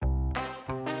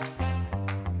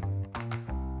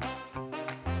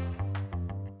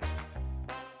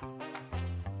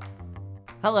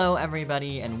Hello,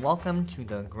 everybody, and welcome to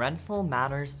the Grenfell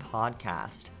Matters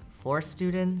podcast for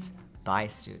students by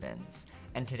students.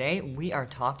 And today we are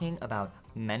talking about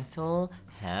mental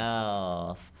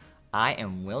health. I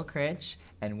am Will Critch,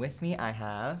 and with me I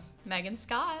have Megan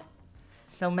Scott.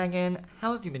 So, Megan,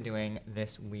 how have you been doing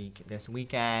this week, this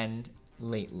weekend,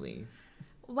 lately?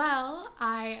 Well,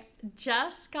 I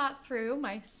just got through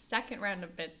my second round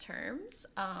of midterms.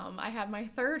 I have my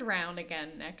third round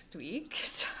again next week.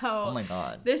 So Oh my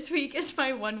god. This week is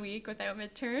my 1 week without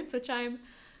midterms, which I'm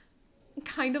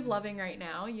kind of loving right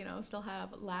now. You know, still have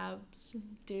labs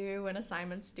due and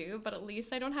assignments due, but at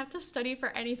least I don't have to study for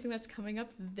anything that's coming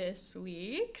up this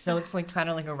week. So it's like kind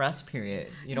of like a rest period.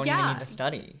 You don't even need to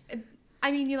study.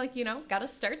 I mean, gotta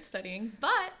start studying,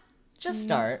 but Just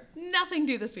start. nothing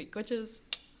due this week, which is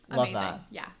Love amazing. that.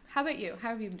 Yeah. How about you? How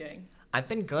have you been doing? I've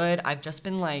been good. I've just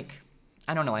been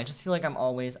I don't know, I just feel like I'm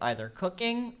always either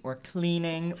cooking or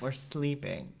cleaning or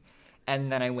sleeping.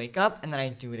 And then I wake up and then I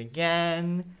do it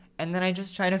again. And then I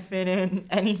just try to fit in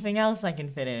anything else I can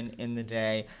fit in the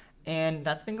day. And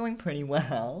that's been going pretty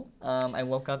well. I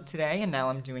woke up today and now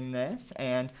I'm doing this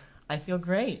and I feel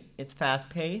great. It's fast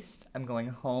paced. I'm going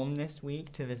home this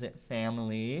week to visit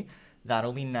family.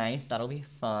 That'll be nice. That'll be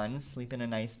fun. Sleep in a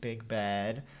nice big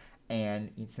bed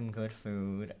and eat some good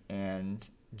food and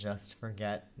just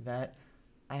forget that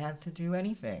I have to do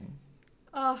anything.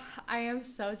 Oh, I am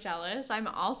so jealous. I'm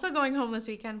also going home this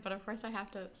weekend, but of course I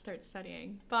have to start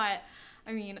studying. But,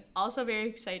 I mean, also very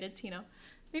excited to,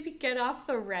 maybe get off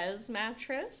the res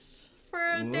mattress for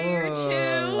a day or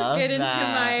two. Love Get into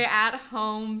that. my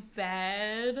at-home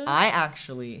bed.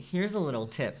 Here's a little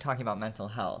tip talking about mental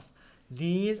health.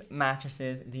 These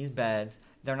mattresses, these beds,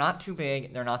 they're not too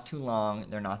big, they're not too long,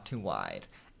 they're not too wide,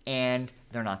 and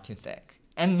they're not too thick.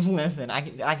 And listen, I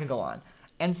could go on.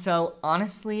 And so,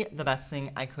 honestly, the best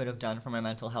thing I could have done for my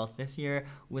mental health this year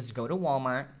was go to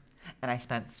Walmart, and I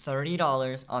spent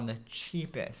 $30 on the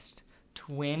cheapest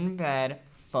twin bed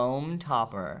foam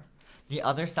topper. The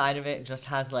other side of it just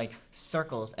has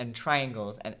circles and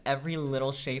triangles and every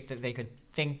little shape that they could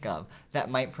think of that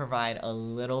might provide a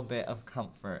little bit of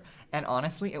comfort. And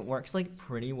honestly, it works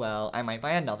pretty well. I might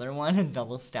buy another one and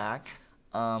double stack.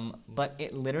 But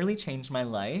it literally changed my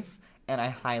life and I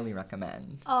highly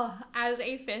recommend. Oh, as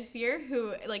a fifth year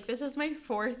who, this is my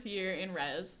fourth year in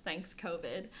res, thanks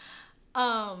COVID.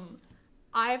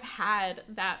 I've had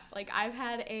that,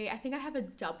 I think I have a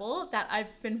double that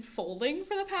I've been folding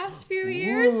for the past few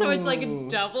years. So it's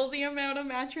double the amount of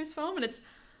mattress foam and it's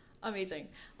amazing.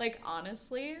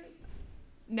 Honestly,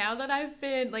 now that I've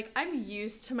been, I'm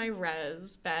used to my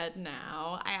res bed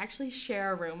now. I actually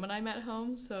share a room when I'm at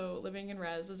home, so living in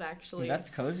res is actually... That's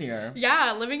cozier.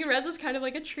 Yeah, living in res is kind of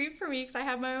like a treat for me because I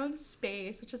have my own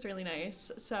space, which is really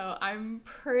nice. So I'm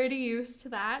pretty used to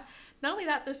that. Not only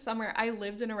that, this summer, I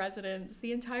lived in a residence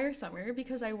the entire summer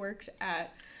because I worked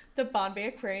at the Bond Bay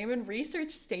Aquarium and Research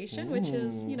Station, which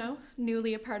is,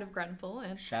 newly a part of Grenfell.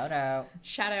 And Shout out,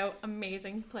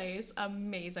 amazing place,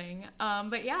 amazing.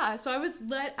 But yeah, so I was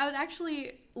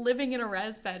actually living in a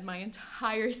res bed my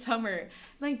entire summer, and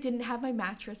I didn't have my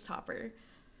mattress topper.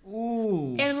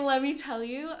 Ooh. And let me tell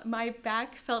you, my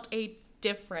back felt a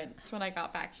difference when I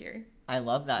got back here. I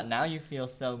love that. Now you feel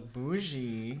so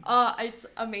bougie. It's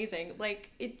amazing.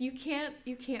 You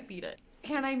can't beat it.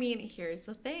 And I mean, here's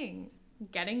the thing.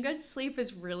 Getting good sleep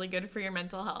is really good for your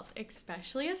mental health,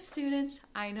 especially as students.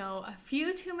 I know a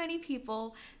few too many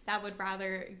people that would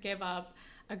rather give up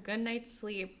a good night's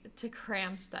sleep to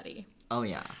cram study. Oh,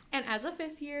 yeah. And as a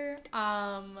fifth year,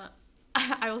 I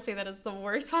will say that is the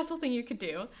worst possible thing you could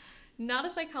do. Not a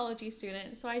psychology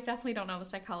student, so I definitely don't know the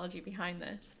psychology behind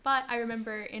this. But I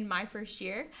remember in my first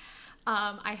year,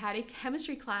 I had a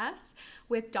chemistry class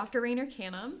with Dr. Rainer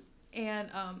Canham,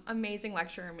 and amazing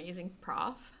lecturer, amazing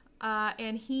prof.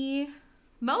 And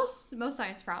most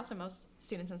science profs and most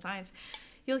students in science,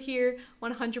 you'll hear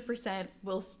 100%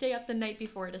 will stay up the night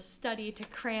before to study, to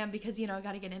cram, because,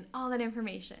 got to get in all that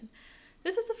information.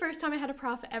 This was the first time I had a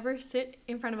prof ever sit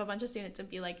in front of a bunch of students and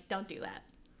be like, don't do that.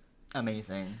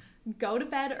 Amazing. Go to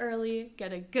bed early,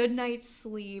 get a good night's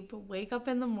sleep, wake up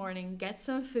in the morning, get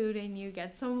some food in you,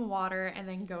 get some water, and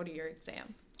then go to your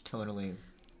exam. Totally.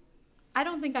 I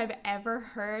don't think I've ever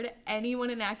heard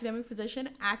anyone in an academic position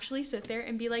actually sit there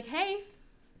and be like, hey,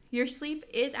 your sleep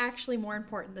is actually more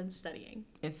important than studying.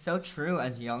 It's so true.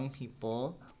 As young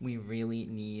people, we really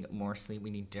need more sleep. We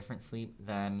need different sleep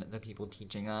than the people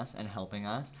teaching us and helping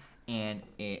us. And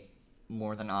it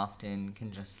more than often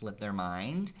can just slip their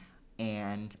mind.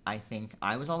 And I think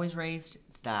I was always raised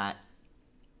that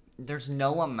there's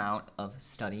no amount of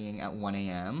studying at 1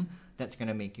 a.m. that's going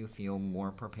to make you feel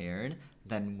more prepared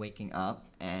than waking up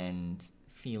and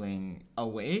feeling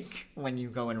awake when you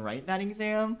go and write that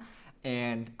exam.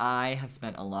 And I have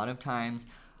spent a lot of times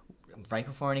right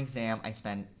before an exam, I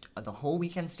spend the whole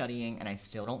weekend studying, and I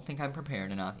still don't think I'm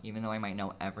prepared enough, even though I might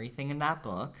know everything in that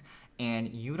book. And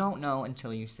you don't know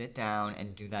until you sit down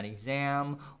and do that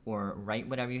exam or write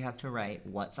whatever you have to write,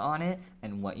 what's on it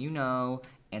and what you know.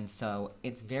 And so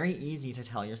it's very easy to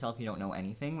tell yourself you don't know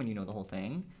anything when you know the whole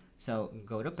thing. So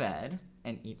go to bed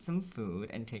and eat some food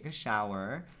and take a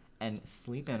shower and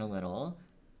sleep in a little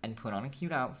and put on a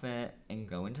cute outfit and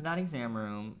go into that exam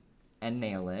room and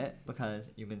nail it, because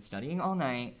you've been studying all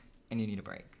night and you need a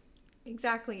break.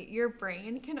 Exactly. Your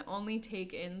brain can only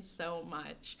take in so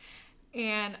much.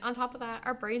 And on top of that,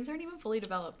 our brains aren't even fully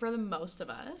developed for the most of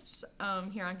us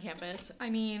here on campus. I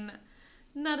mean,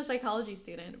 not a psychology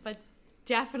student, but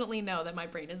definitely know that my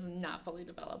brain is not fully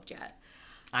developed yet.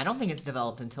 I don't think it's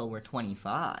developed until we're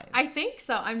 25. I think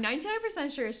so. I'm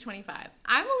 99% sure it's 25.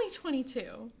 I'm only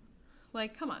 22.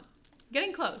 Like, come on.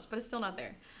 Getting close, but it's still not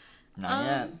there. Not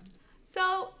yet.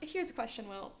 So here's a question,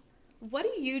 Will. What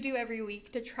do you do every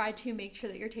week to try to make sure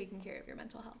that you're taking care of your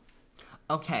mental health?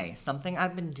 Okay, something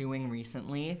I've been doing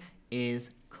recently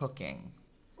is cooking.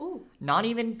 Ooh. Not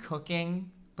even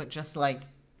cooking, but just like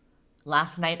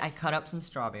last night I cut up some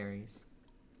strawberries.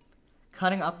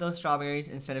 Cutting up those strawberries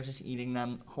instead of just eating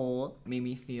them whole made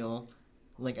me feel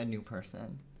like a new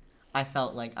person. I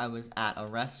felt like I was at a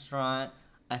restaurant.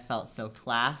 I felt so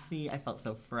classy. I felt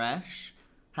so fresh.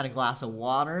 Had a glass of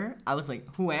water. I was like,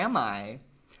 who am I?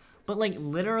 But like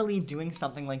literally doing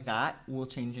something like that will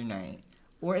change your night.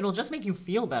 Or it'll just make you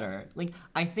feel better. Like,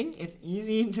 I think it's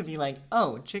easy to be like,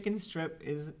 oh, chicken strip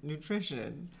is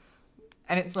nutrition.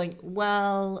 And it's like,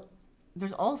 well,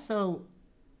 there's also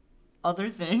other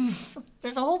things.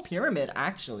 There's a whole pyramid,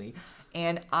 actually.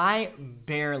 And I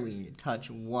barely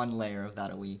touch one layer of that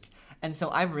a week. And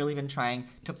so I've really been trying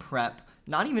to prep.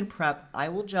 Not even prep. I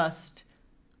will just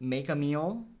make a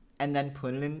meal and then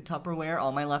put it in Tupperware,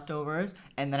 all my leftovers,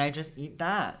 and then I just eat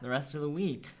that the rest of the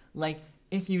week. Like,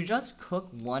 if you just cook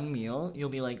one meal, you'll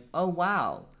be like, oh,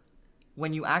 wow.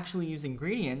 When you actually use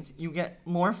ingredients, you get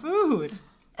more food.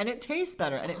 And it tastes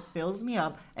better, and it fills me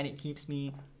up, and it keeps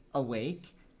me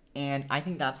awake. And I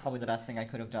think that's probably the best thing I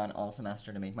could have done all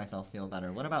semester to make myself feel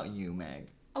better. What about you, Meg?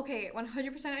 Okay,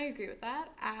 100% I agree with that.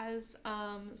 As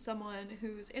someone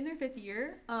who's in their 5th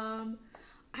year,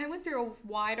 I went through a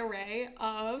wide array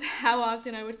of how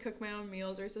often I would cook my own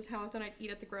meals versus how often I'd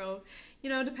eat at the Grove, you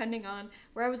know, depending on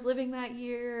where I was living that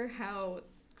year, how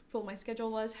full my schedule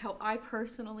was, how I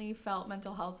personally felt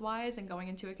mental health wise and going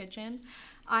into a kitchen.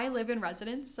 I live in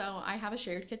residence, so I have a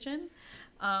shared kitchen.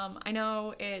 I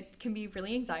know it can be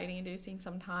really anxiety inducing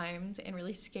sometimes and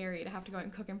really scary to have to go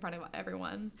and cook in front of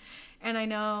everyone. And I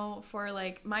know for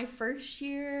like my first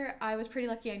year, I was pretty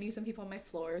lucky. I knew some people on my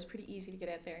floor. It was pretty easy to get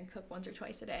out there and cook once or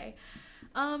twice a day.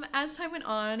 As time went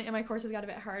on and my courses got a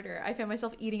bit harder, I found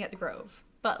myself eating at the Grove.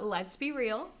 But let's be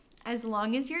real. As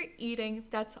long as you're eating,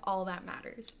 that's all that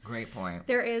matters. Great point.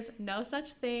 There is no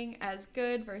such thing as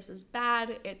good versus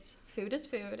bad. It's food is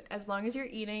food. As long as you're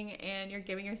eating and you're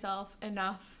giving yourself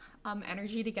enough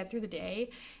energy to get through the day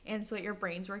and so that your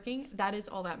brain's working, that is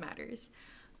all that matters.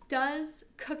 Does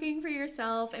cooking for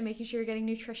yourself and making sure you're getting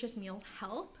nutritious meals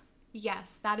help?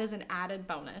 Yes, that is an added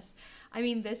bonus. I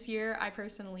mean, this year I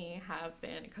personally have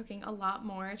been cooking a lot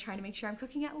more, trying to make sure I'm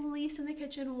cooking at least in the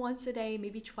kitchen once a day,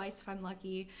 maybe twice if I'm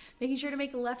lucky, making sure to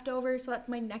make leftovers so that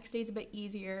my next day is a bit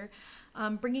easier.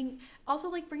 Bringing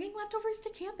leftovers to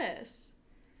campus.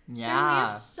 Yeah. And we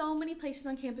have so many places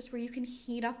on campus where you can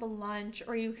heat up a lunch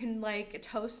or you can like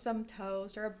toast some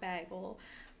toast or a bagel.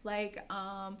 Like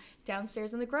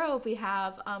downstairs in the Grove, we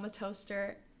have a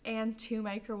toaster and 2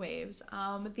 microwaves.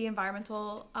 The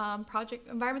environmental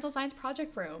science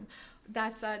project room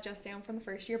that's just down from the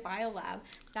first year biolab.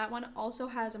 That one also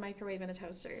has a microwave and a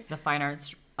toaster. The fine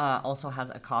arts also has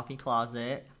a coffee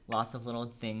closet, lots of little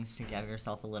things to give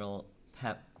yourself a little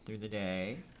pep through the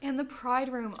day. And the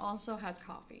pride room also has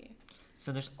coffee.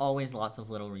 So there's always lots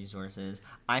of little resources.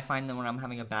 I find that when I'm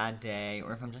having a bad day,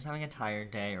 or if I'm just having a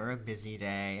tired day or a busy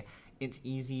day, it's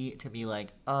easy to be like,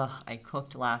 ugh, I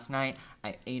cooked last night,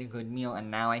 I ate a good meal,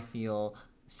 and now I feel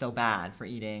so bad for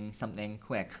eating something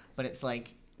quick. But it's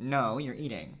like, no, you're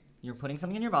eating. You're putting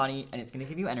something in your body, and it's going to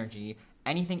give you energy.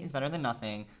 Anything is better than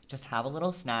nothing. Just have a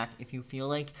little snack. If you feel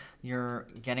like you're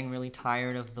getting really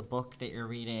tired of the book that you're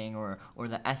reading or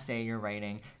the essay you're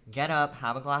writing, get up,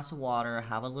 have a glass of water,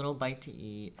 have a little bite to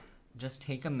eat. just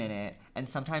take a minute, and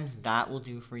sometimes that will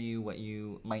do for you what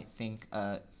you might think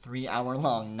a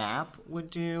 3-hour-long nap would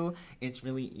do. It's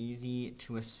really easy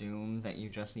to assume that you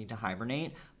just need to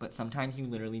hibernate, but sometimes you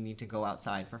literally need to go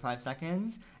outside for 5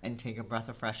 seconds and take a breath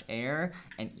of fresh air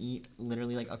and eat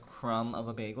literally like a crumb of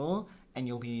a bagel, and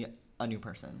you'll be a new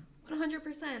person.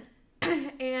 100%.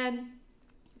 And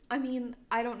I mean,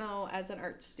 I don't know, as an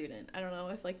art student, I don't know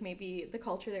if like maybe the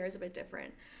culture there is a bit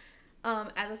different.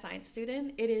 As a science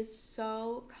student, it is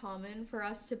so common for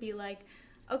us to be like,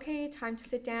 okay, time to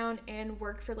sit down and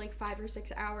work for like 5 or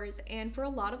 6 hours. And for a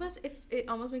lot of us, it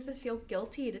almost makes us feel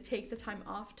guilty to take the time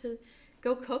off to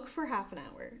go cook for half an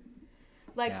hour.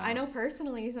 Like, Yeah. I know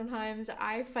personally sometimes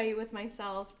I fight with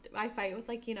myself. I fight with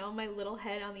like, you know, my little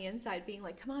head on the inside being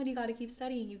like, come on, you got to keep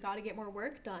studying. You got to get more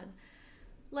work done.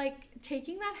 Like,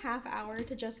 taking that half hour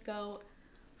to just go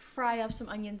fry up some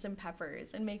onions and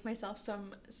peppers and make myself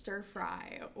some stir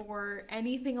fry or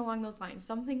anything along those lines,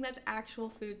 something that's actual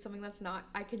food, something that's not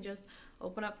I can just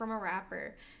open up from a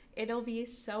wrapper. It'll be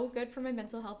so good for my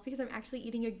mental health because I'm actually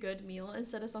eating a good meal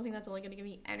instead of something that's only going to give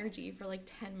me energy for like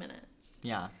 10 minutes.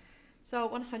 Yeah. So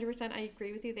 100% I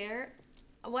agree with you there.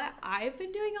 What I've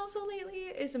been doing also lately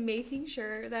is making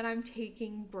sure that I'm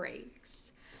taking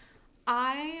breaks.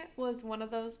 I was one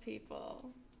of those people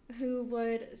who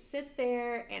would sit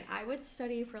there and I would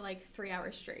study for like 3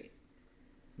 hours straight.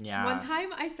 Yeah. One time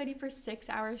I studied for 6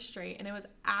 hours straight and it was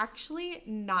actually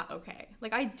not okay.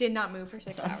 Like, I did not move for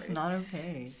 6 That's hours. not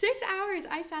okay. 6 hours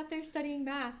I sat there studying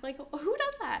math. Like, who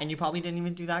does that? And you probably didn't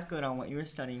even do that good on what you were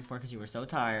studying for because you were so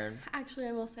tired. Actually,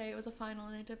 I will say it was a final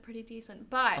and I did pretty decent.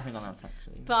 But, Okay, no, that's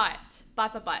actually. but,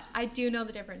 I do know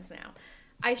the difference now.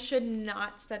 I should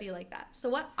not study like that. So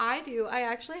what I do, I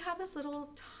actually have this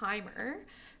little timer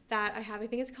that I have. I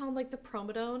think it's called like the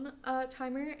Promodone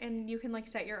timer, and you can like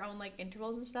set your own like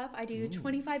intervals and stuff. I do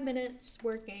 25 minutes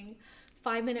working,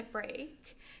 5-minute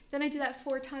break. Then I do that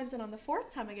 4 times, and on the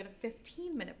 4th time I get a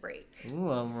 15-minute break.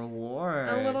 Ooh, a reward.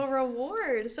 A little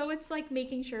reward. So it's like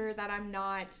making sure that I'm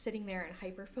not sitting there and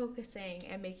hyper focusing,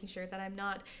 and making sure that I'm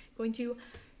not going to,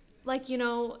 like, you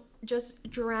know, just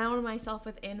drown myself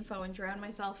with info and drown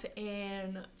myself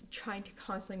in trying to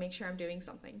constantly make sure I'm doing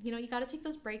something. You know, you got to take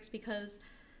those breaks because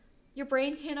your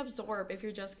brain can't absorb if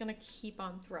you're just going to keep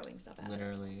on throwing stuff at it.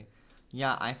 Literally.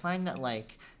 Yeah, I find that,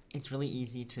 like, it's really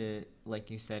easy to, like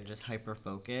you said, just hyper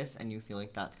focus, and you feel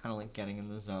like that's kind of like getting in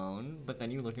the zone. But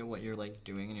then you look at what you're like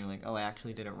doing, and you're like, oh, I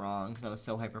actually did it wrong because I was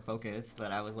so hyper focused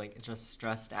that I was like just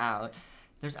stressed out.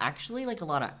 There's actually like a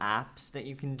lot of apps that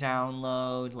you can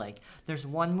download. Like, there's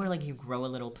one where like you grow a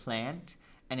little plant,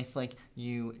 and if like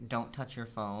you don't touch your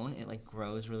phone, it like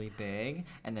grows really big,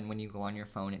 and then when you go on your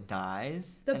phone, it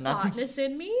dies. The And that's botanist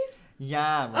in me?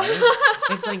 yeah, right?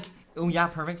 It's like, oh yeah,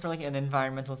 perfect for like an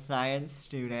environmental science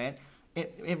student.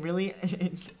 It really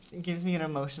it gives me an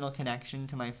emotional connection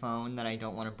to my phone that I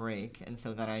don't want to break, and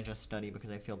so then I just study because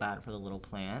I feel bad for the little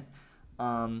plant.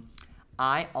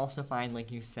 I also find,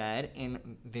 like you said,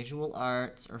 in visual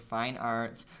arts or fine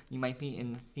arts, you might be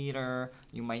in the theater,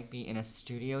 you might be in a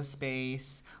studio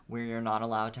space where you're not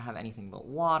allowed to have anything but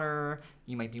water,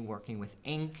 you might be working with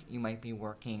ink, you might be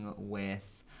working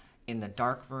with in the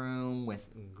dark room with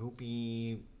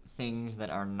goopy things that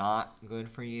are not good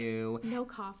for you. No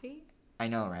coffee? I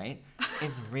know, right?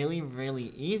 It's really,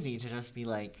 really easy to just be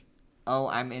like, oh,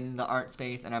 I'm in the art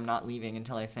space and I'm not leaving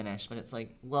until I finish. But it's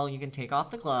like, well, you can take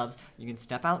off the gloves, you can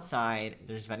step outside,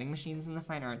 there's vending machines in the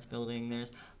fine arts building,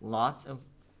 there's lots of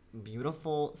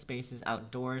beautiful spaces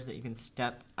outdoors that you can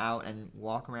step out and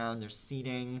walk around, there's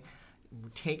seating.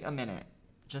 Take a minute.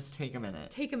 Just take a minute.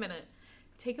 Take a minute.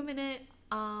 Take a minute,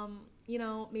 you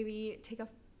know, maybe take a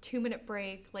 2-minute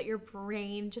break, let your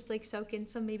brain just like soak in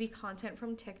some maybe content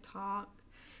from TikTok,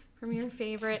 from your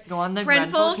favorite Go on the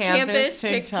Grenfell campus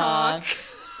TikTok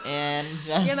and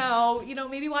just you know,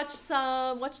 maybe watch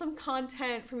some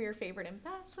content from your favorite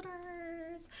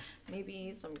ambassadors,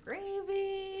 maybe some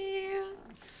gravy.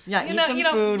 yeah, eat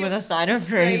some food with a side of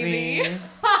gravy.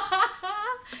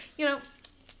 You know,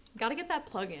 gotta get that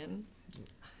plug in.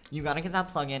 You gotta get that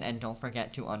plug in, and don't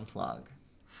forget to unplug.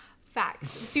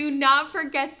 Facts. Do not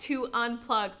forget to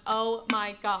unplug. Oh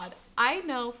my God. I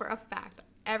know for a fact,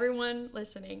 everyone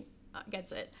listening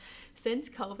gets it. Since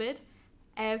COVID,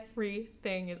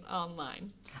 everything is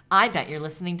online. I bet you're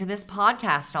listening to this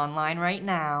podcast online right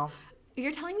now.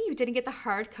 You're telling me you didn't get the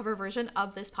hardcover version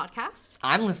of this podcast?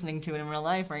 I'm listening to it in real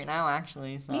life right now,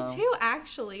 actually. So. Me too,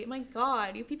 actually. My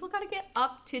God, you people gotta get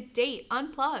up to date.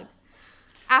 Unplug.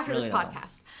 After Really this though.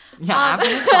 podcast. Yeah, after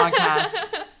this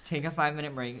podcast, Take a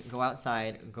 5-minute break, go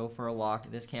outside, go for a walk.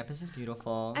 This campus is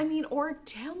beautiful. I mean, or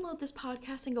download this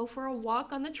podcast and go for a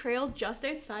walk on the trail just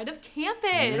outside of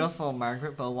campus. Beautiful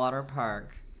Margaret Bowater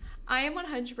Park. I am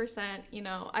 100%,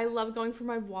 I love going for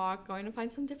my walk, going to find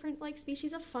some different, like,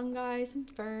 species of fungi, some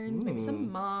ferns, maybe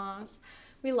some moss.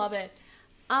 We love it.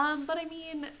 But I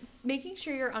mean, making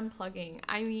sure you're unplugging.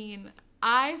 I mean,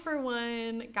 I, for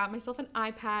one, got myself an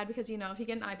iPad because, if you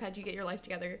get an iPad, you get your life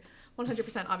together.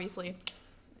 100%, obviously.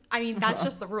 I mean, that's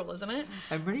just the rule, isn't it?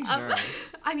 I'm pretty sure.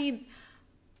 I mean,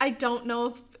 I don't know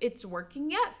if it's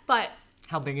working yet, but...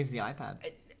 How big is the iPad?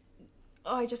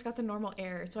 I just got the normal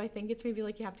Air, so I think it's maybe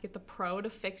like you have to get the Pro to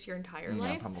fix your entire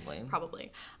life. Yeah,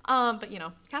 Probably. But,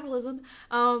 capitalism.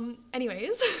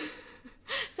 Anyways...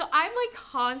 So I'm like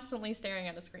constantly staring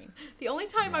at a screen. The only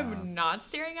time I'm not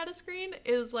staring at a screen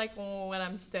is like when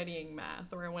I'm studying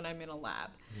math or when I'm in a lab.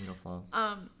 Beautiful.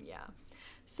 Yeah.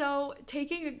 So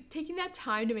taking that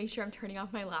time to make sure I'm turning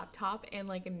off my laptop and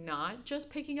like not just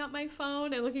picking up my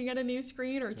phone and looking at a new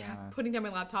screen or putting down my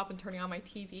laptop and turning on my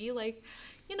TV, like,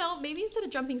 maybe instead of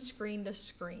jumping screen to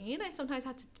screen, I sometimes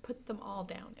have to put them all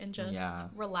down and just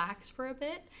relax for a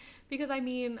bit. Because I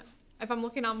mean, if I'm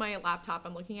looking on my laptop,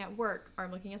 I'm looking at work or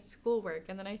I'm looking at schoolwork,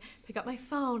 and then I pick up my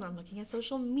phone, I'm looking at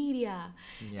social media.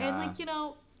 Yeah. And like,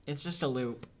 it's just a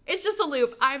loop. It's just a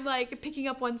loop. I'm like picking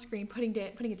up one screen, putting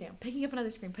it down, picking up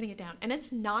another screen, putting it down. And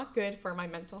it's not good for my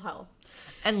mental health.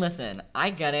 And listen,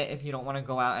 I get it if you don't want to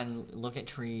go out and look at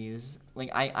trees. Like,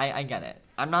 I get it.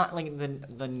 I'm not like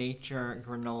the nature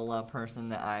granola person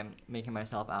that I'm making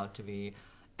myself out to be.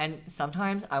 And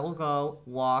sometimes I will go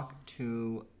walk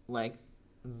to like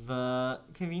the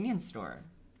convenience store,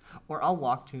 or I'll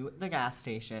walk to the gas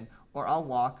station, or I'll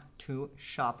walk to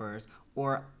Shoppers,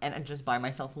 and just buy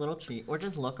myself a little treat, or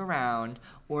just look around,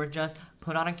 or just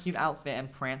put on a cute outfit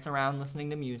and prance around listening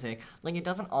to music. Like, it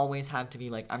doesn't always have to be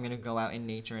like, I'm gonna go out in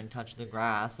nature and touch the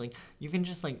grass. Like, you can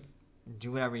just like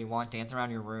do whatever you want, dance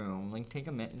around your room, like take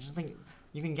a minute, just like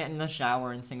you can get in the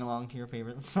shower and sing along to your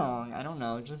favorite song. I don't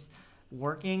know, just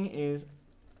working is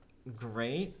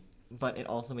great, but it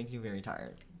also makes you very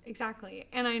tired. Exactly.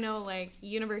 And I know, like,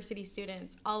 university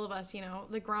students, all of us,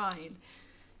 the grind.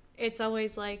 It's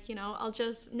always like,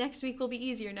 next week will be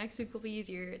easier, next week will be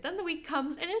easier. Then the week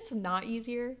comes and it's not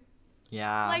easier.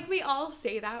 Yeah. Like, we all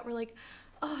say that. We're like,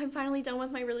 oh, I'm finally done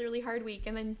with my really, really hard week.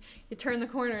 And then you turn the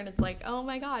corner and it's like, oh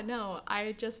my God, no,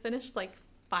 I just finished like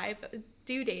 5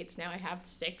 due dates. Now I have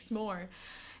 6 more.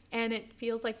 And it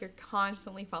feels like you're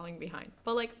constantly falling behind.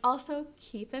 But, like, also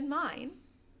keep in mind,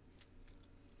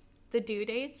 the due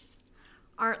dates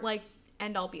aren't like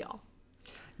end all be all.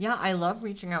 Yeah, I love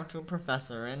reaching out to a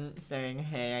professor and saying,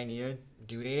 hey, I need a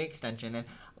due date extension. And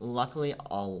luckily,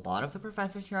 a lot of the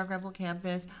professors here on Grenville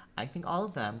campus, I think all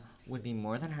of them, would be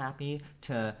more than happy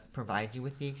to provide you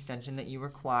with the extension that you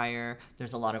require.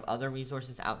 There's a lot of other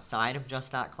resources outside of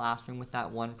just that classroom with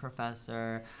that one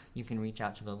professor. You can reach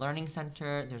out to the Learning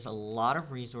Center. There's a lot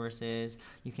of resources.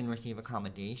 You can receive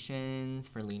accommodations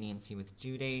for leniency with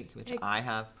due dates, which I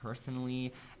have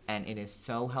personally, and it is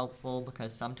so helpful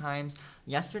because sometimes,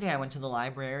 yesterday I went to the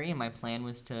library and my plan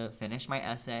was to finish my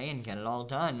essay and get it all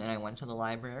done, and I went to the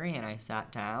library and I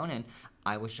sat down and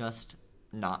I was just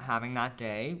not having that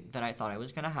day that I thought I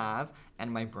was going to have, and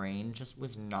my brain just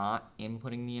was not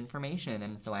inputting the information,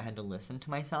 and so I had to listen to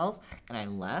myself, and I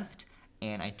left,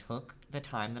 and I took the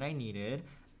time that I needed,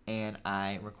 and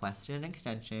I requested an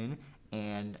extension,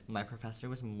 and my professor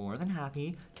was more than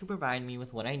happy to provide me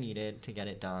with what I needed to get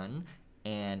it done.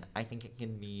 And I think it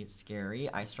can be scary.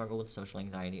 I struggle with social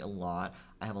anxiety a lot.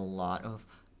 I have a lot of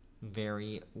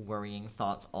very worrying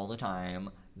thoughts all the time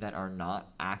that are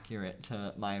not accurate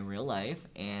to my real life,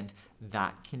 and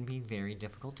that can be very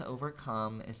difficult to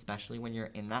overcome, especially when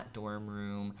you're in that dorm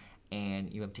room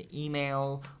and you have to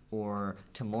email, or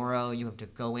tomorrow you have to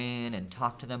go in and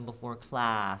talk to them before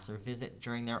class or visit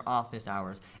during their office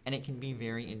hours, and it can be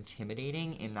very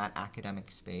intimidating in that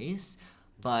academic space.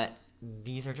 But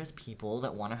these are just people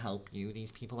that want to help you.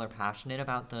 These people are passionate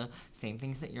about the same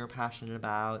things that you're passionate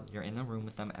about. You're in the room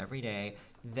with them every day.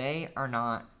 They are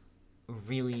not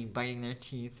really biting their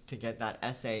teeth to get that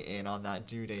essay in on that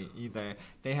due date either.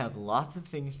 They have lots of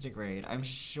things to grade. I'm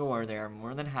sure they are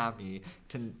more than happy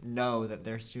to know that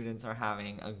their students are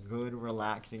having a good,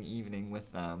 relaxing evening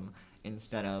with them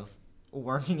instead of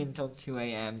working until 2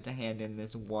 a.m. to hand in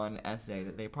this one essay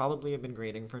that they probably have been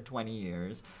grading for 20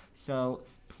 years. So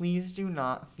please do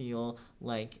not feel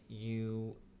like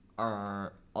you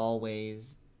are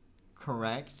always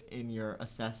correct in your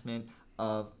assessment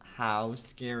of how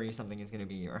scary something is going to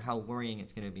be or how worrying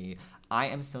it's going to be. I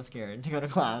am so scared to go to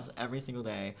class every single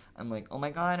day. I'm like, oh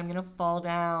my God, I'm going to fall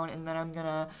down, and then I'm going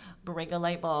to break a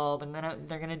light bulb, and then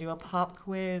they're going to do a pop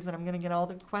quiz, and I'm going to get all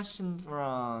the questions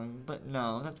wrong. But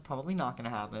no, that's probably not going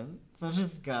to happen. So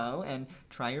just go and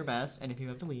try your best, and if you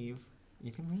have to leave,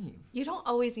 you can leave. You don't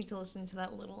always need to listen to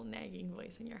that little nagging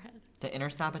voice in your head. The inner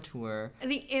saboteur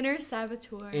The inner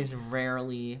saboteur is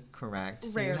rarely correct.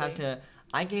 So you have Rarely. to,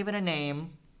 I gave it a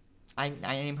name. I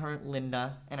name her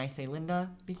Linda, and I say,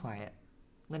 Linda, be quiet.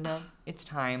 Linda, it's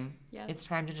time. Yes. It's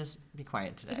time to just be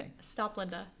quiet today. Stop,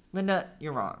 Linda. Linda,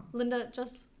 you're wrong. Linda,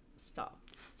 just stop.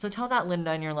 So tell that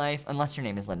Linda in your life, unless your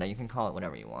name is Linda, you can call it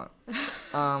whatever you want.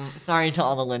 Sorry to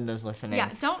all the Lindas listening.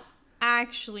 Yeah, don't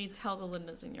actually tell the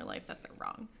Lindas in your life that they're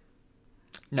wrong.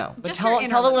 No, but Just your inner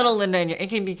tell the Linda. little Linda in your, it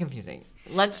can be confusing.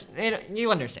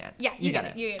 You understand. Yeah, you get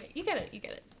it. You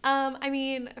get it. I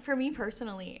mean, for me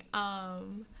personally,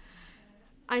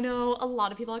 I know a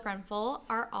lot of people at Grenfell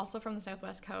are also from the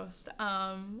Southwest Coast.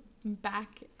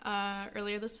 Back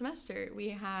earlier this semester, we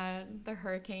had the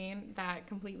hurricane that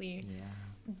completely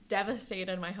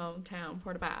devastated my hometown,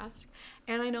 Port aux Basques.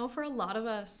 And I know for a lot of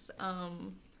us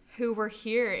who were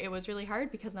here, it was really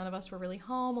hard because none of us were really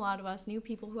home. A lot of us knew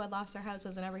people who had lost their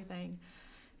houses and everything.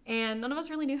 And none of us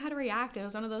really knew how to react. It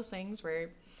was one of those things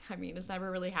where, I mean, it's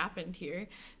never really happened here.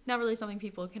 Not really something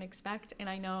people can expect. And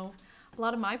I know a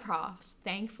lot of my profs,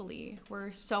 thankfully,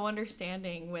 were so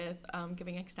understanding with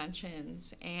giving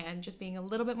extensions and just being a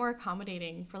little bit more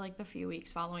accommodating for like the few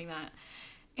weeks following that.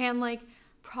 And like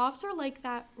profs are like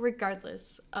that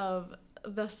regardless of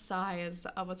the size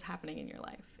of what's happening in your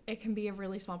life. It can be a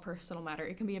really small personal matter.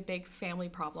 It can be a big family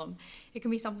problem. It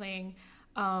can be something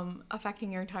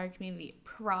affecting your entire community.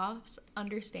 Profs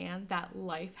understand that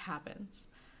life happens.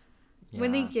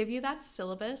 When they Yeah. give you that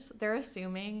syllabus, they're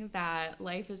assuming that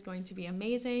life is going to be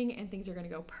amazing and things are going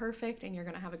to go perfect and you're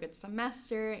going to have a good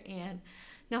semester and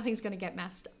nothing's going to get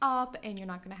messed up and you're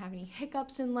not going to have any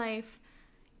hiccups in life.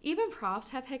 Even profs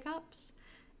have hiccups.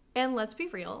 And let's be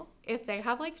real, if they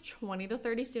have like 20 to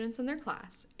 30 students in their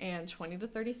class and 20 to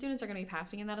 30 students are going to be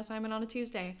passing in that assignment on a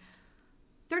Tuesday,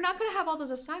 they're not going to have all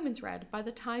those assignments read by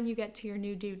the time you get to your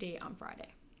new due date on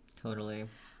Friday. Totally.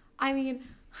 I mean,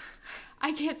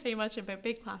 I can't say much about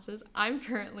big classes. I'm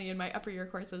currently in my upper year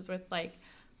courses with like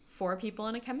 4 people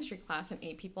in a chemistry class and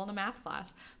 8 people in a math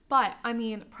class. But I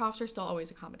mean, profs are still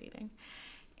always accommodating.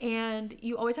 And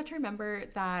you always have to remember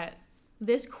that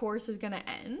this course is going to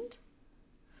end.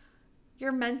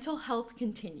 Your mental health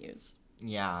continues.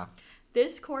 Yeah.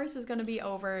 This course is going to be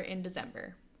over in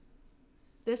December.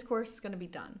 This course is going to be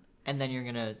done. And then you're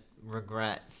going to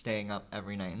regret staying up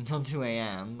every night until 2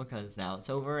 a.m. because now it's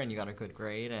over and you got a good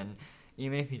grade. And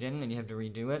even if you didn't and you have to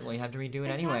redo it, well, you have to redo it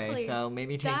anyway. Exactly. So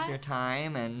maybe take your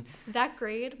time and That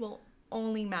grade will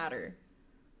only matter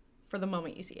for the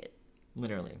moment you see it.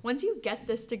 literally. Once you get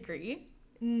this degree,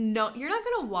 no, you're not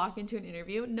going to walk into an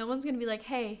interview. No one's going to be like,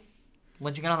 hey,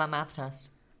 What'd you get on that math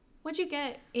test? what'd you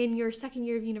get in your second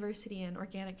year of university in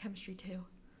organic chemistry 2?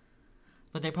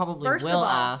 But they probably First will of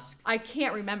all, ask. I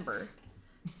can't remember.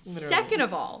 Literally. Second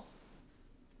of all,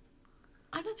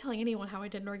 I'm not telling anyone how I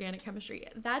did in organic chemistry.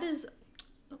 That is,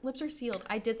 lips are sealed.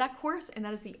 I did that course, and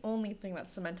that is the only thing that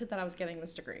cemented that I was getting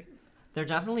this degree. They're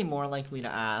definitely more likely to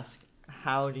ask,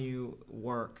 how do you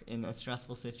work in a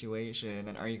stressful situation?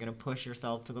 And are you going to push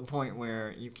yourself to the point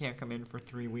where you can't come in for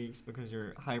 3 weeks because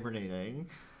you're hibernating?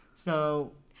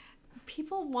 So,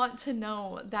 People want to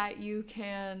know that you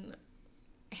can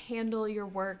handle your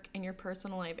work and your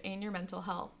personal life and your mental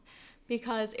health.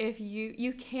 Because if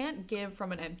you can't give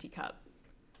from an empty cup.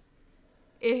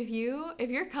 If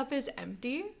your cup is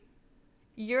empty,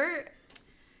 you're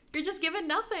just given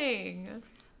nothing.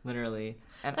 literally.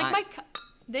 And Like my cup,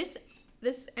 this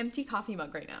empty coffee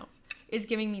mug right now is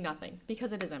giving me nothing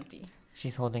because it is empty.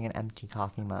 She's holding an empty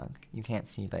coffee mug. You can't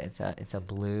see, but it's a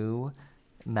blue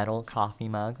metal coffee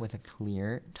mug with a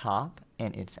clear top,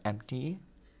 and it's empty.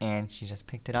 And she just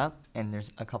picked it up, and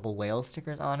there's a couple whale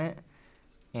stickers on it.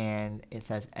 And it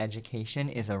says, education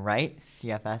is a right,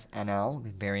 CFS NL,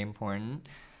 very important.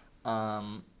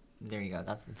 There you go.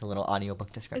 It's a little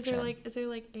audiobook description. Is there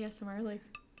like ASMR like?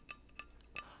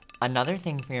 Another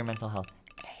thing for your mental health,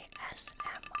 ASMR,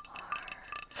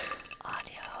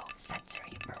 audio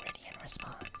sensory meridian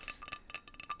response.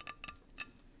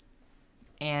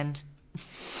 And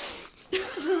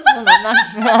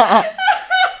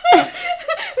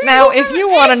now, if you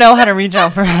want to know how to reach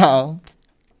out for help,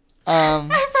 I'm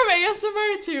from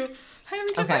ASMR too.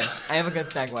 okay, I have a good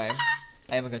segue.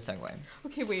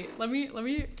 Okay, wait. Let me.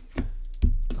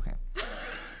 Okay.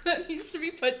 That needs to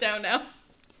be put down now.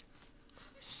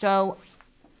 So,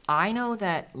 I know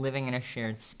that living in a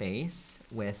shared space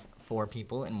with 4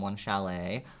 people in one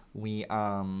chalet. We,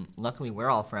 luckily, we're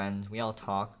all friends. We all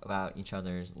talk about each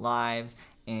other's lives.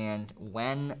 And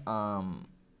when,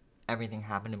 everything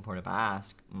happened in Port aux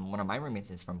Basques, one of my roommates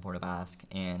is from Port aux Basques,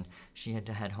 and she had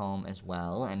to head home as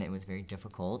well, and it was very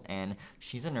difficult. And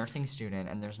she's a nursing student,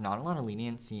 and there's not a lot of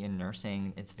leniency in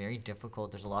nursing. It's very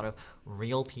difficult. There's a lot of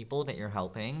real people that you're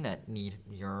helping that need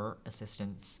your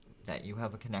assistance, that you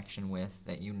have a connection with,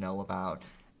 that you know about,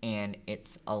 and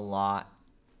it's a lot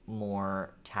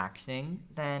more taxing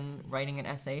than writing an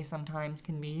essay sometimes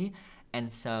can be.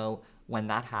 And so when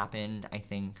that happened, I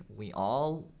think we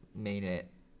all made it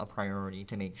a priority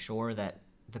to make sure that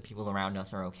the people around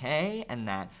us are okay, and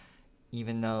that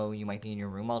even though you might be in your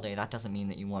room all day, that doesn't mean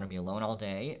that you want to be alone all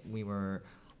day. We were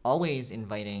always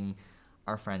inviting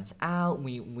our friends out.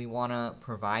 We want to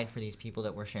provide for these people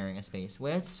that we're sharing a space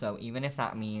with. So even if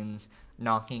that means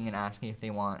knocking and asking if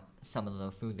they want some of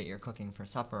the food that you're cooking for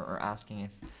supper, or asking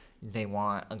if they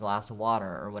want a glass of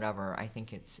water or whatever, I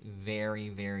think it's very,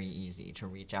 very easy to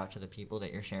reach out to the people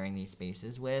that you're sharing these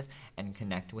spaces with and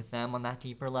connect with them on that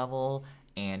deeper level,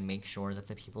 and make sure that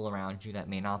the people around you that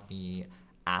may not be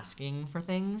asking for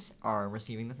things are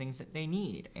receiving the things that they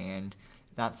need. And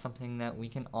that's something that we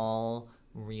can all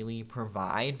really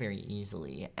provide very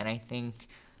easily. And I think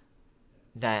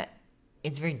that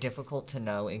it's very difficult to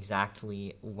know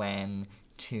exactly when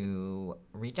to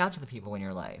reach out to the people in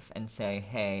your life and say,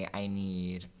 hey, I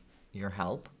need your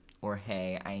help, or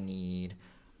hey, I need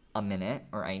a minute,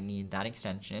 or I need that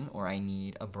extension, or I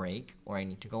need a break, or I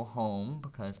need to go home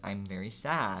because I'm very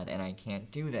sad and I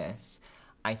can't do this.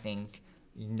 I think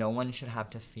no one should have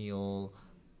to feel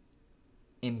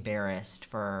embarrassed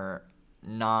for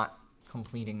not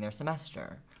completing their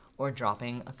semester or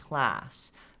dropping a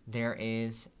class. There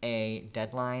is a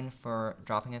deadline for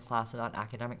dropping a class without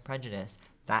academic prejudice.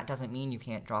 That doesn't mean you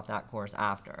can't drop that course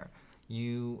after.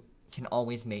 You can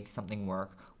always make something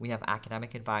work. We have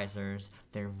academic advisors.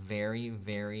 They're very,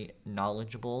 very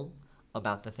knowledgeable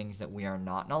about the things that we are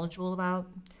not knowledgeable about.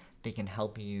 They can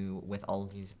help you with all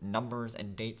of these numbers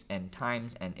and dates and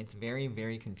times, and it's very,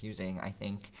 very confusing. I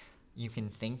think you can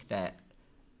think that,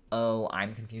 oh,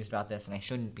 I'm confused about this and I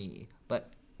shouldn't be,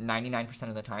 but 99%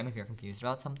 of the time, if you're confused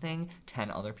about something,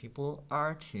 10 other people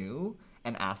are too,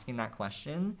 and asking that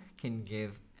question can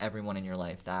give everyone in your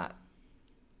life that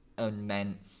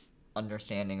immense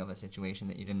understanding of a situation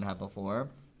that you didn't have before.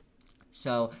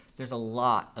 So there's a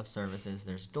lot of services.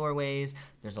 There's doorways.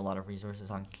 There's a lot of resources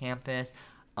on campus.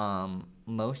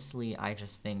 Mostly, I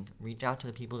just think reach out to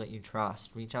the people that you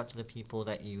trust. Reach out to the people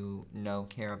that you know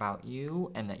care about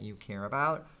you and that you care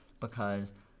about,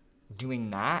 because doing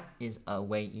that is a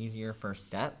way easier first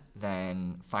step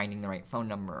than finding the right phone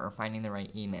number or finding the right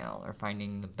email or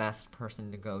finding the best person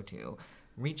to go to.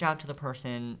 Reach out to the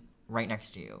person right next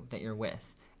to you that you're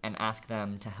with and ask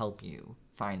them to help you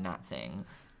find that thing.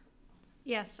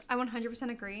 Yes, I 100%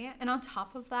 agree. And on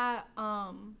top of that,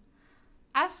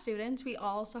 as students, we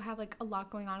also have like a lot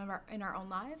going on in our own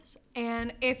lives.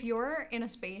 And if you're in a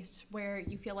space where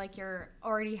you feel like you're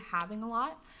already having a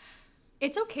lot,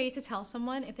 it's okay to tell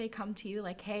someone if they come to you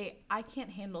like, hey, I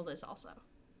can't handle this also.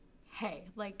 Hey,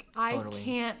 like, Totally. I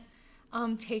can't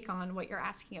take on what you're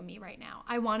asking of me right now.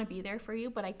 I want to be there for you,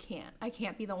 but I can't. I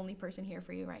can't be the only person here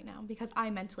for you right now because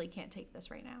I mentally can't take this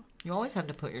right now. You always have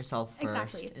to put yourself first,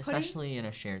 Exactly. especially in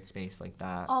a shared space like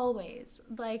that. Always.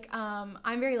 Like,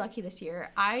 I'm very lucky this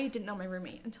year. I didn't know my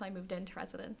roommate until I moved into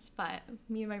residence, but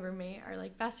me and my roommate are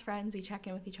like best friends. We check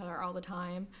in with each other all the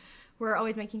time. We're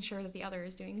always making sure that the other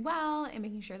is doing well and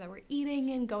making sure that we're eating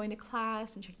and going to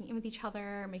class and checking in with each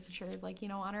other, making sure, like, you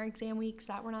know, on our exam weeks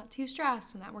that we're not too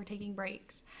stressed and that we're taking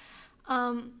breaks.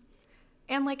 And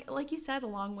like you said,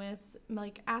 along with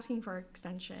like asking for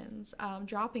extensions,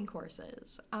 dropping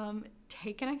courses,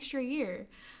 take an extra year.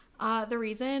 The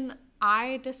reason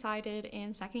I decided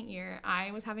in second year,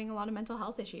 I was having a lot of mental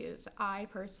health issues. I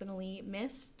personally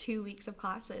missed 2 weeks of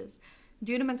classes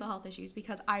due to mental health issues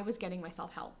because I was getting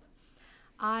myself help.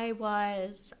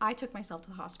 I took myself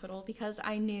to the hospital because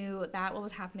I knew that what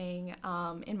was happening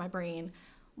in my brain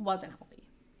wasn't healthy.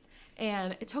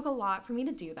 And it took a lot for me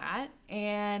to do that,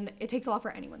 and it takes a lot for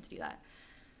anyone to do that.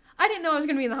 I didn't know I was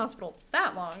going to be in the hospital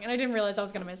that long, and I didn't realize I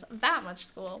was going to miss that much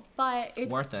school, but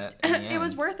Worth it. it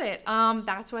was worth it.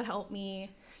 That's what helped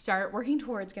me start working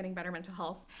towards getting better mental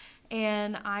health.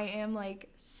 And I am like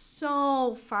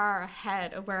so far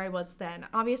ahead of where I was then.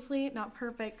 Obviously, not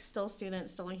perfect, still a student,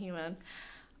 still a human.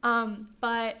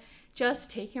 But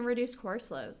just taking reduced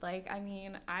course load. Like, I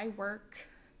mean, I work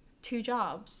 2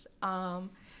 jobs.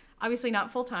 Obviously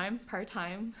not full-time,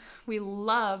 part-time. We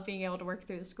love being able to work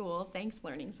through the school. Thanks,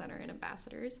 Learning Center and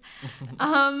ambassadors.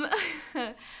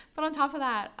 But on top of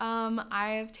that,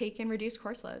 I've taken reduced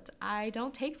course loads. I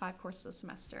don't take 5 courses a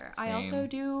semester. Same. I also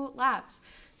do labs.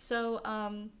 So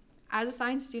as a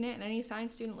science student and any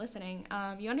science student listening,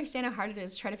 you understand how hard it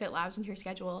is to try to fit labs into your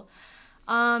schedule.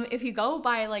 If you go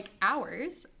by like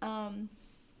hours,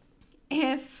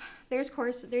 if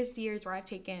there's years where I've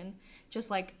taken just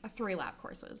like 3 lab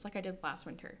courses, like I did last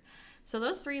winter. So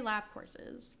those 3 lab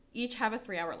courses each have a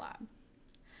 3-hour lab.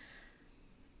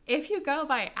 If you go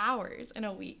by hours in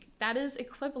a week, that is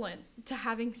equivalent to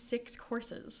having 6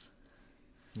 courses.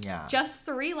 Yeah. Just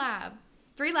 3 lab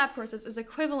courses is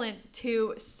equivalent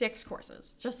to 6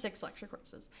 courses, just 6 lecture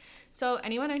courses. So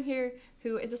anyone in here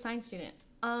who is a science student,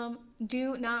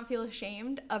 do not feel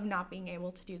ashamed of not being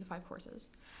able to do the 5 courses.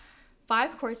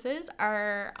 5 courses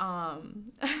are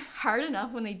hard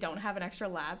enough when they don't have an extra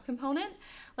lab component.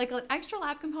 Like an extra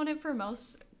lab component for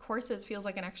most courses feels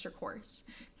like an extra course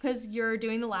because you're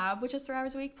doing the lab, which is 3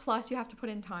 hours a week, plus you have to put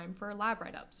in time for lab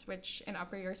write-ups, which in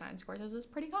upper year science courses is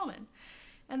pretty common.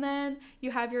 And then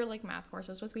you have your like math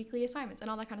courses with weekly assignments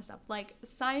and all that kind of stuff. Like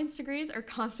science degrees are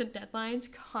constant deadlines,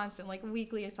 constant like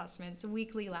weekly assessments,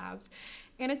 weekly labs.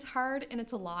 And it's hard and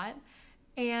it's a lot.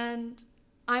 And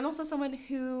I'm also someone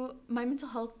who, my mental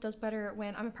health does better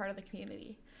when I'm a part of the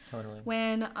community. Totally.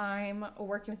 When I'm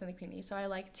working within the community. So I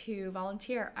like to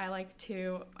volunteer.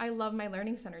 I love my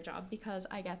Learning Center job because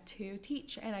I get to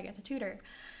teach and I get to tutor.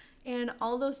 And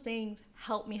all those things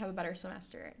help me have a better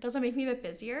semester. Does it make me a bit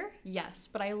busier? Yes,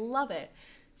 but I love it.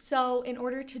 So in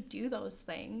order to do those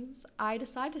things, I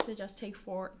decided to just take 3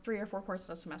 or 4 courses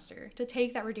a semester to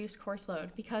take that reduced course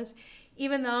load, because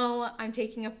even though I'm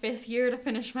taking a 5th year to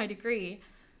finish my degree,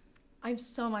 I'm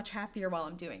so much happier while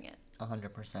I'm doing it.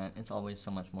 100%. It's always so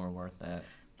much more worth it.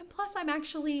 And plus, I'm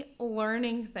actually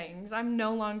learning things. I'm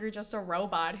no longer just a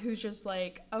robot who's just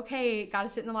like, okay, gotta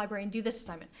sit in the library and do this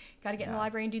assignment. Gotta get in the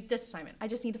library and do this assignment. I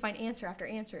just need to find answer after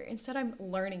answer. Instead, I'm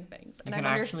learning things and I'm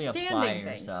understanding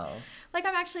things. Like,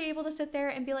 I'm actually able to sit there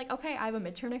and be like, okay, I have a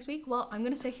midterm next week. Well, I'm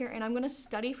gonna sit here and I'm gonna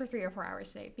study for 3 or 4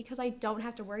 hours today because I don't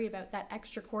have to worry about that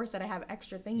extra course that I have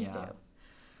extra things to do.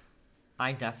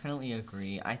 I definitely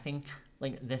agree. I think,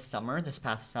 like, this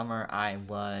past summer, I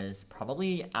was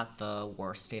probably at the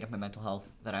worst state of my mental health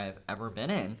that I've ever been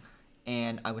in.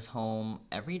 And I was home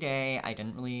every day. I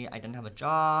didn't have a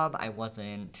job.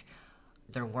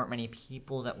 There weren't many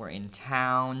people that were in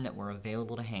town that were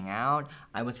available to hang out.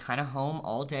 I was kind of home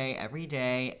all day, every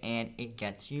day, and it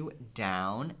gets you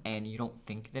down, and you don't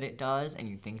think that it does, and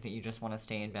you think that you just want to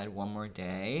stay in bed one more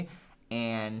day.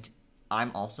 And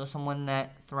I'm also someone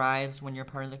that thrives when you're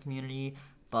part of the community,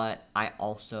 but I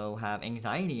also have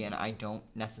anxiety, and I don't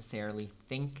necessarily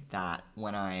think that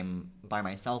when I'm by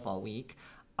myself all week.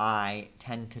 I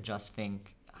tend to just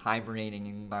think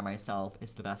hibernating by myself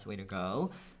is the best way to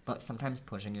go, but sometimes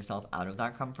pushing yourself out of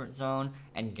that comfort zone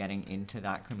and getting into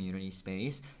that community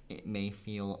space, it may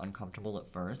feel uncomfortable at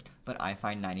first, but I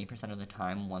find 90% of the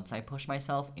time, once I push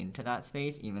myself into that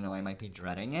space, even though I might be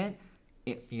dreading it,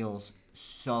 it feels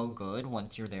so good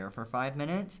once you're there for 5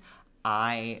 minutes.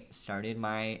 I started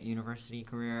my university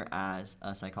career as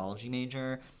a psychology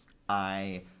major.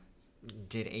 I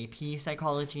did AP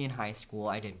psychology in high school.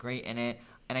 I did great in it,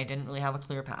 and I didn't really have a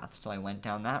clear path, so I went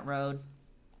down that road,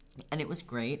 and it was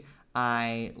great.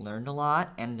 I learned a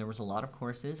lot, and there was a lot of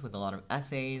courses with a lot of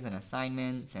essays and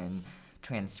assignments and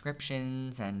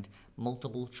transcriptions and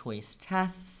multiple choice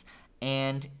tests,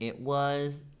 and it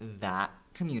was that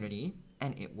community,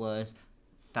 and it was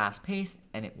fast-paced,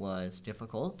 and it was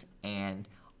difficult, and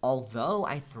although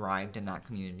I thrived in that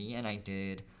community and I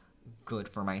did good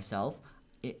for myself,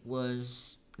 it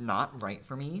was not right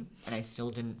for me, and I still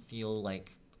didn't feel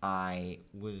like I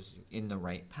was in the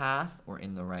right path or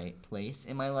in the right place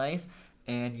in my life.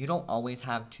 And you don't always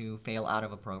have to fail out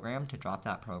of a program to drop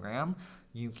that program.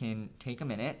 You can take a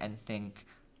minute and think,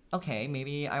 okay,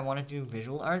 maybe I want to do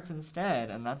visual arts instead,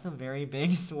 and that's a very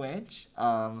big switch.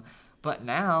 But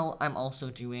now I'm also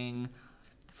doing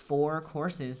 4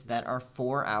 courses that are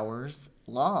 4 hours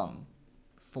long.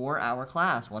 4-hour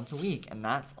class once a week, and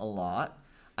that's a lot.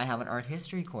 I have an art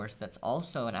history course that's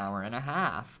also an hour and a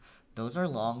half. Those are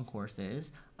long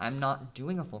courses. I'm not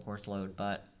doing a full course load,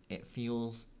 but it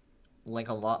feels like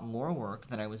a lot more work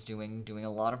than I was doing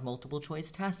a lot of multiple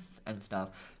choice tests and stuff.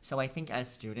 So I think as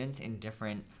students in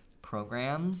different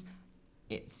programs,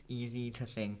 it's easy to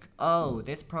think, oh,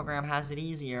 this program has it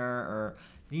easier, or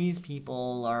these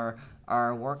people are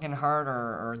are working hard,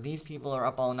 or these people are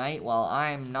up all night while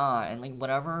I'm not, and like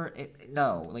whatever.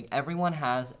 No, like everyone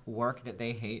has work that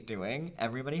they hate doing.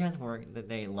 Everybody has work that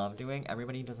they love doing.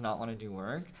 Everybody does not want to do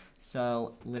work.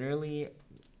 So literally,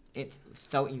 it's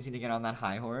so easy to get on that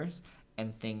high horse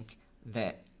and think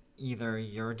that either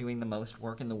you're doing the most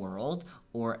work in the world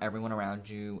or everyone around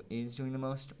you is doing the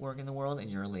most work in the world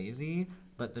and you're lazy.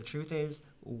 But the truth is,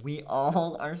 we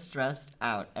all are stressed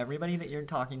out. Everybody that you're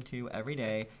talking to every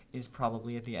day is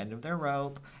probably at the end of their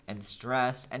rope and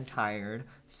stressed and tired.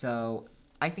 So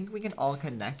I think we can all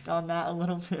connect on that a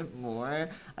little bit more.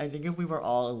 I think if we were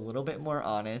all a little bit more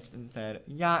honest and said,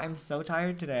 yeah, I'm so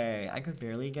tired today, I could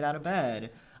barely get out of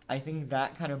bed, I think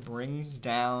that kind of brings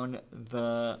down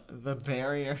the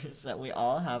barriers that we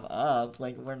all have up.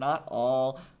 Like, we're not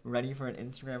all ready for an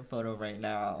Instagram photo right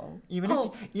now.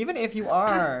 Even if you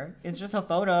are, it's just a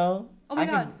photo. Oh my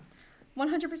God,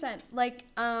 100%. Like,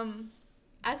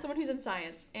 as someone who's in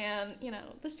science, and you know,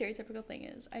 the stereotypical thing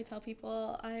is, I tell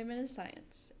people I'm in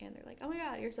science, and they're like, "Oh my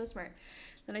God, you're so smart."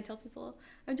 Then I tell people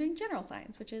I'm doing general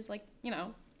science, which is like, you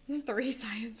know, 3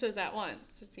 sciences at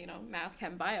once. It's, you know, math,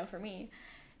 chem, bio for me.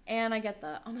 And I get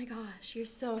the, "Oh my gosh, you're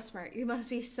so smart. You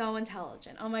must be so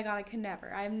intelligent. Oh my God, I could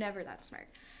never. I am never that smart."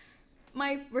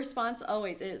 My response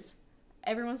always is,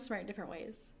 everyone's smart in different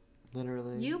ways.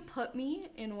 Literally. You put me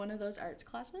in one of those arts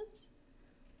classes.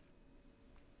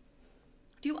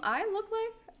 Do I look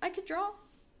like I could draw?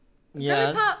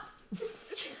 Yes. Pop.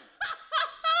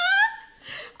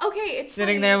 Okay, it's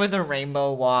sitting funny. there with a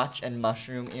rainbow watch and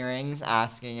mushroom earrings,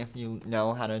 asking if you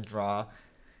know how to draw.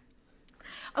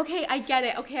 Okay, I get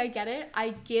it.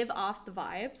 I give off the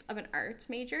vibes of an arts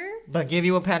major. But give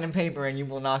you a pen and paper and you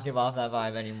will not give off that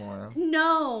vibe anymore.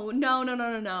 No.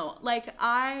 Like,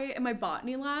 in my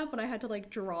botany lab, when I had to, like,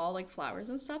 draw, like, flowers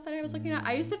and stuff that I was looking at,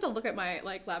 I used to have to look at my,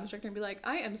 like, lab instructor and be like,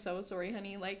 "I am so sorry,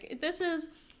 honey. Like, this is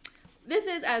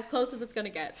as close as it's gonna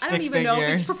get. I don't even know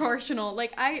if it's proportional.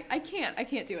 Like, I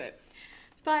can't do it."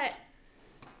 But,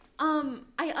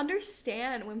 I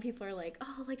understand when people are like,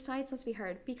 "Oh, like, science must be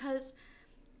hard," because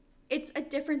it's a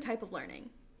different type of learning.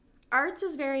 Arts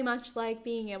is very much like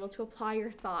being able to apply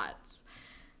your thoughts.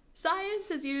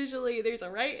 Science is usually there's a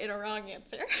right and a wrong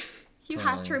answer. You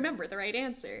have to remember the right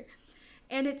answer.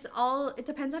 And it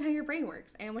depends on how your brain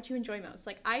works and what you enjoy most.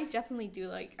 Like, I definitely do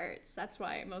like arts. That's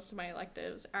why most of my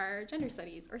electives are gender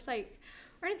studies or psych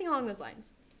or anything along those lines.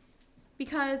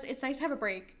 Because it's nice to have a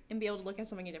break and be able to look at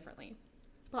something differently.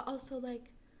 But also,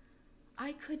 like,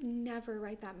 I could never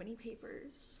write that many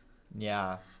papers.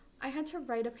 Yeah. I had to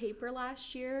write a paper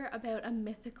last year about a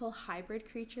mythical hybrid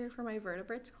creature for my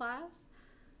vertebrates class.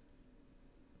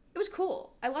 It was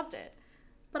cool. I loved it.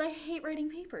 But I hate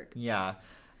writing papers. Yeah.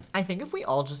 I think if we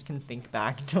all just can think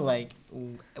back to, like,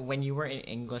 when you were in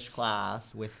English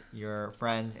class with your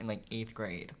friends in, like, 8th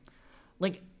grade.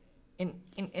 Like,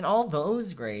 in all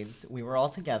those grades, we were all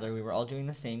together, we were all doing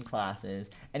the same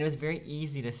classes, and it was very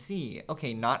easy to see,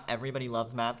 okay, not everybody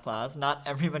loves math class, not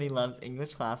everybody loves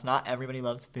English class, not everybody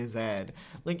loves phys ed.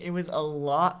 Like, it was a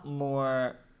lot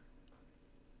more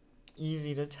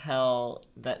easy to tell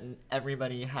that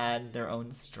everybody had their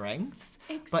own strengths.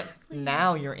 Exactly. But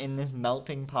now you're in this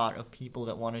melting pot of people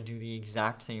that want to do the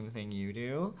exact same thing you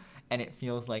do, and it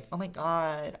feels like, oh my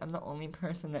God, I'm the only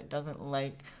person that doesn't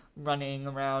like running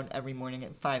around every morning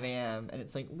at 5 a.m. And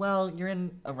it's like, well, you're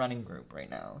in a running group right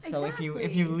now. So Exactly.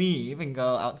 if you leave and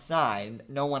go outside,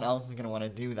 no one else is going to want to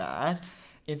do that.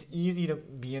 It's easy to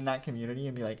be in that community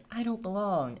and be like, I don't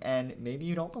belong. And maybe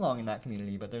you don't belong in that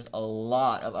community, but there's a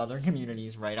lot of other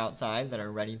communities right outside that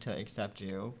are ready to accept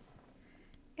you.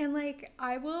 And, like,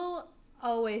 I will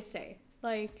always say,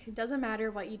 like, it doesn't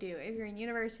matter what you do. If you're in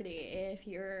university, if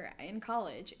you're in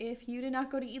college, if you did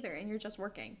not go to either and you're just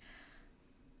working,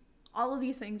 all of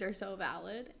these things are so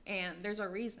valid, and there's a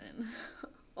reason.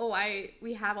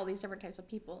 We have all these different types of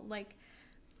people. Like,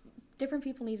 different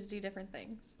people need to do different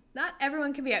things. Not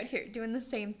everyone can be out here doing the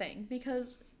same thing,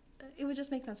 because it would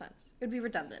just make no sense. It would be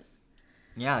redundant.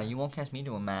 Yeah, you won't catch me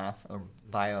doing math or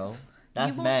bio.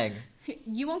 That's Meg.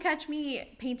 You won't catch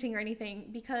me painting or anything,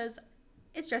 because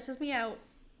it stresses me out.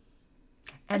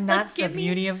 And that's the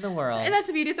beauty of the world. And that's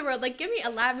the beauty of the world. Like, give me a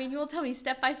lab manual, tell me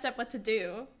step by step what to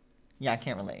do. Yeah, I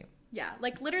can't relate. Yeah,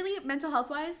 like, literally, mental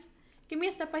health-wise, give me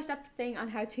a step-by-step thing on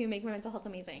how to make my mental health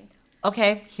amazing.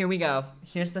 Okay, here we go.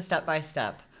 Here's the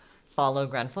step-by-step. Follow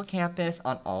Grenfell Campus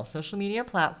on all social media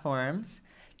platforms.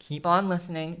 Keep on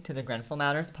listening to the Grenfell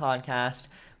Matters podcast.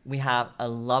 We have a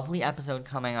lovely episode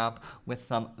coming up with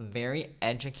some very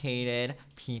educated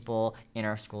people in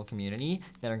our school community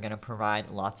that are going to provide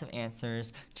lots of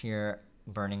answers to your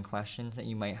burning questions that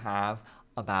you might have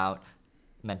about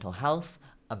mental health,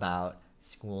 about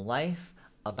school life,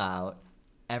 about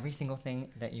every single thing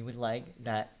that you would like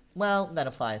that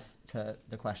applies to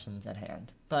the questions at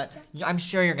hand. But I'm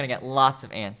sure you're going to get lots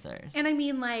of answers. And I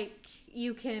mean, like,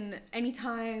 you can,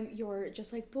 anytime you're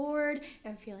just like bored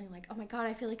and feeling like, oh my God,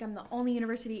 I feel like I'm the only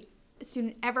university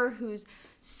student ever who's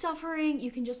suffering,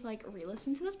 you can just like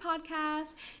re-listen to this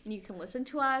podcast and you can listen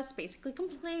to us basically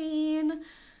complain,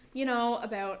 you know,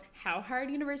 about how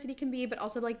hard university can be, but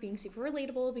also like being super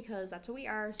relatable, because that's what we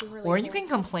are, super relatable. Or you can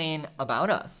complain about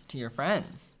us to your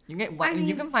friends. You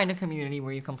can find a community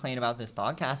where you complain about this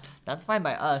podcast. That's fine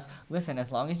by us. Listen, as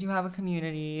long as you have a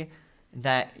community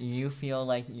that you feel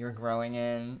like you're growing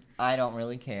in, I don't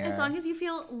really care. As long as you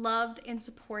feel loved and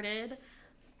supported,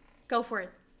 go for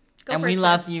it. And we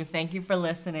love you. Thank you for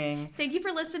listening. Thank you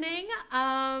for listening.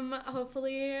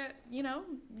 Hopefully, you know,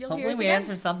 you'll hear us Hopefully we again.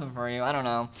 answered something for you. I don't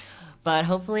know. But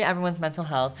hopefully everyone's mental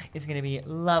health is going to be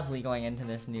lovely going into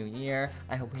this new year.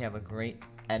 I hope we have a great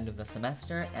end of the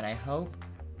semester, and I hope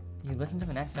you listen to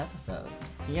the next episode.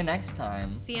 See you next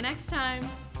time. See you next time.